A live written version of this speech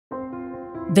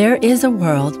There is a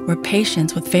world where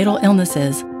patients with fatal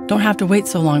illnesses don't have to wait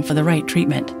so long for the right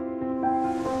treatment.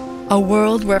 A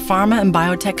world where pharma and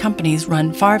biotech companies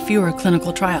run far fewer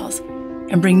clinical trials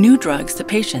and bring new drugs to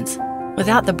patients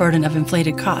without the burden of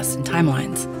inflated costs and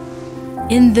timelines.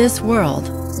 In this world,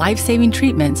 life-saving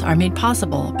treatments are made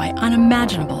possible by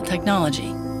unimaginable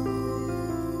technology.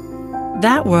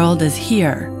 That world is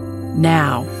here,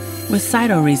 now, with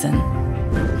CytoReason.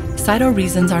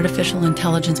 CytoReason's artificial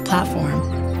intelligence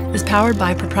platform is powered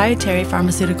by proprietary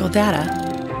pharmaceutical data,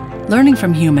 learning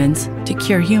from humans to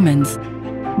cure humans,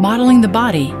 modeling the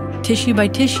body tissue by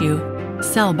tissue,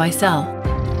 cell by cell,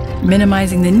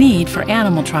 minimizing the need for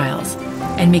animal trials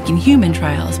and making human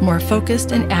trials more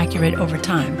focused and accurate over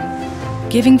time,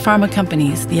 giving pharma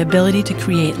companies the ability to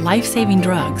create life-saving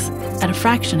drugs at a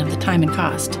fraction of the time and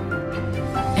cost,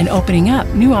 and opening up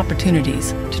new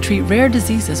opportunities to treat rare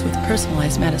diseases with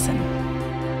personalized medicine.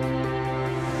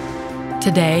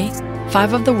 Today,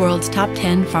 5 of the world's top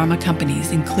 10 pharma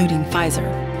companies, including Pfizer,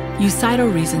 use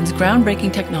CytoReason's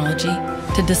groundbreaking technology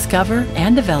to discover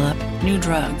and develop new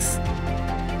drugs.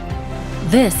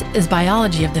 This is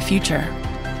biology of the future.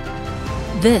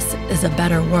 This is a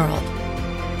better world.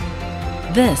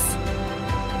 This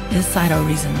is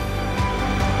CytoReason.